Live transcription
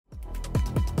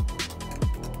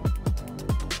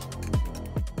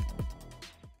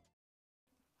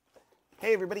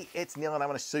Hey everybody, it's Neil and I'm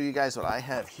going to show you guys what I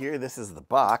have here. This is the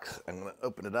box. I'm going to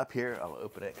open it up here. I'll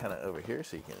open it kind of over here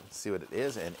so you can see what it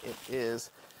is. And it is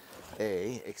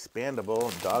a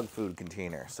expandable dog food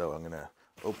container. So I'm going to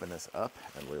open this up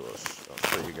and I'll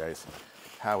show you guys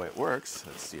how it works.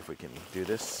 Let's see if we can do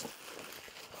this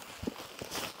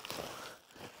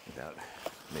without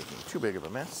making too big of a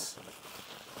mess.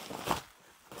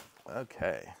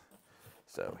 Okay,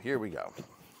 so here we go.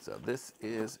 So this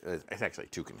is, it's actually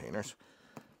two containers.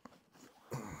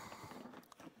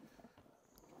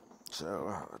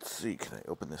 So let's see, can I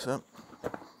open this up?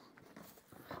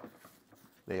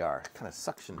 They are kind of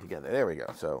suctioned together. There we go.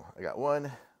 So I got one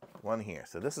here.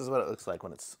 So this is what it looks like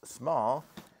when it's small.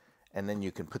 And then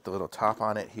you can put the little top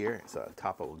on it here. So the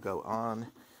top will go on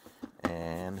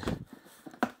and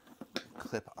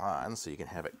clip on. So you can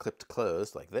have it clipped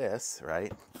closed like this,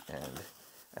 right?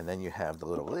 And then you have the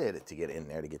little lid to get in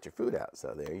there to get your food out.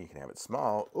 So there you can have it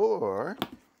small, or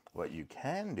what you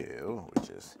can do, which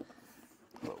is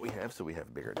what we have. So we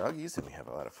have bigger doggies and we have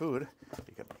a lot of food.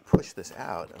 You can push this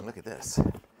out and look at this.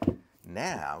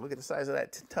 Now, look at the size of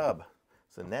that tub.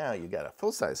 So now you got a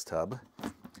full-size tub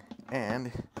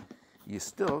and you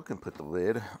still can put the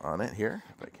lid on it here,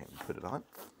 if I can put it on,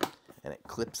 and it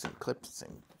clips and clips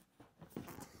and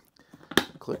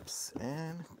clips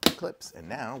and clips, and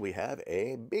now we have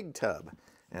a big tub,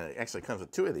 and it actually comes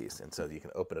with two of these, and so you can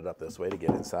open it up this way to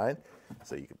get inside,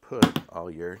 so you can put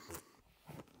all your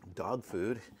dog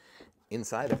food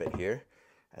inside of it here,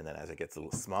 and then as it gets a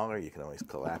little smaller you can always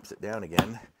collapse it down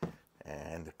again,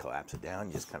 and collapse it down,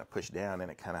 you just kind of push down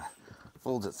and it kind of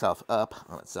folds itself up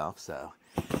on itself, so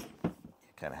you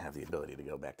kind of have the ability to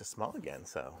go back to small again.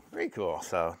 So very cool.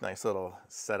 So nice little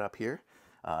setup here,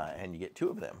 and you get two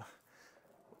of them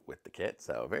with the kit,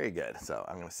 so very good. So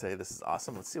I'm going to say this is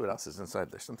awesome. Let's see what else is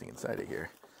inside. There's something inside of here.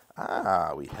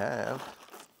 We have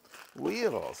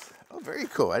wheels. Oh, very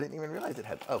cool. I didn't even realize it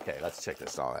had. Okay, let's check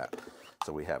this all out.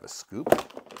 So we have a scoop,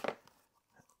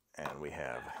 and we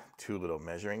have two little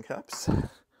measuring cups.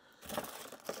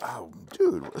 Oh,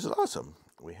 dude, this is awesome.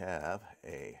 We have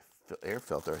a air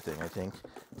filter thing, I think,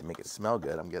 to make it smell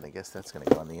good. I'm going to guess that's going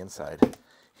to go on the inside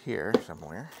here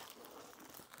somewhere.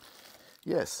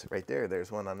 Yes, right there.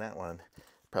 There's one on that one.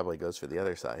 Probably goes for the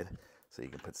other side. So you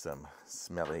can put some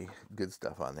smelly, good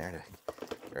stuff on there,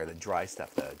 or the dry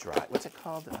stuff, what's it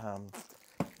called?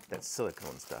 That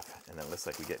silicone stuff. And then it looks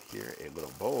like we get here a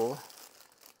little bowl.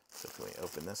 So can we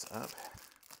open this up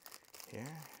here?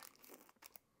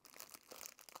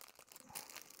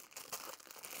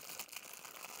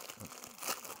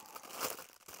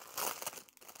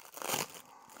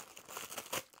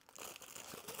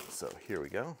 So here we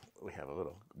go. We have a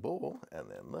little bowl, and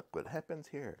then look what happens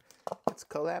here. It's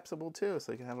collapsible too,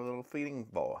 so you can have a little feeding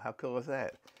bowl. How cool is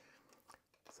that?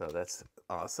 So that's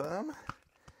awesome.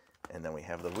 And then we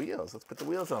have the wheels. Let's put the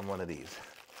wheels on one of these.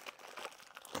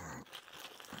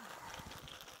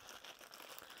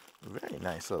 Very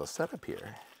nice little setup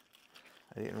here.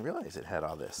 I didn't realize it had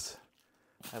all this.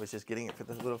 I was just getting it for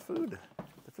the little food,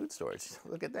 the food storage.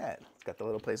 Look at that. It's got the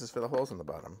little places for the holes in the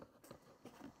bottom.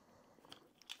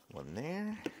 One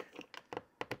there,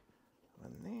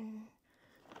 one there,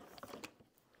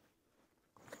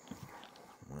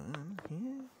 one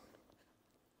here,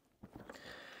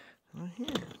 one here.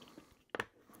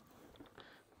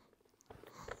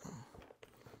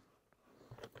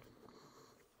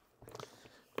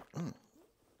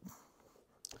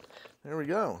 There we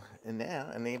go. And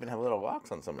they even have little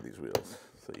locks on some of these wheels,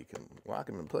 so you can lock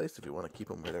them in place if you want to keep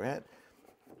them where they're at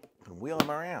and wheel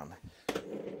them around.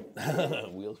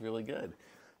 Wheels really good.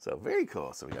 So very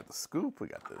cool. So we got the scoop, we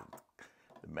got the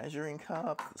measuring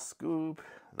cup, the scoop,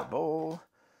 the bowl,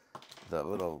 the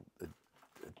little,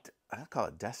 I call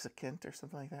it desiccant or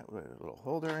something like that, with a little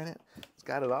holder in it. It's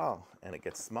got it all, and it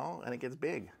gets small and it gets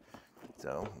big.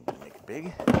 So make it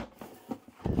big.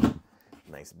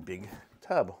 Nice big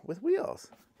tub with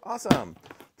wheels. Awesome.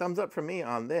 Thumbs up from me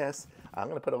on this. I'm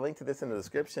going to put a link to this in the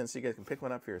description so you guys can pick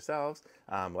one up for yourselves.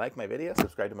 Like my video,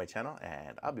 subscribe to my channel,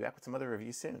 and I'll be back with some other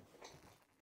reviews soon.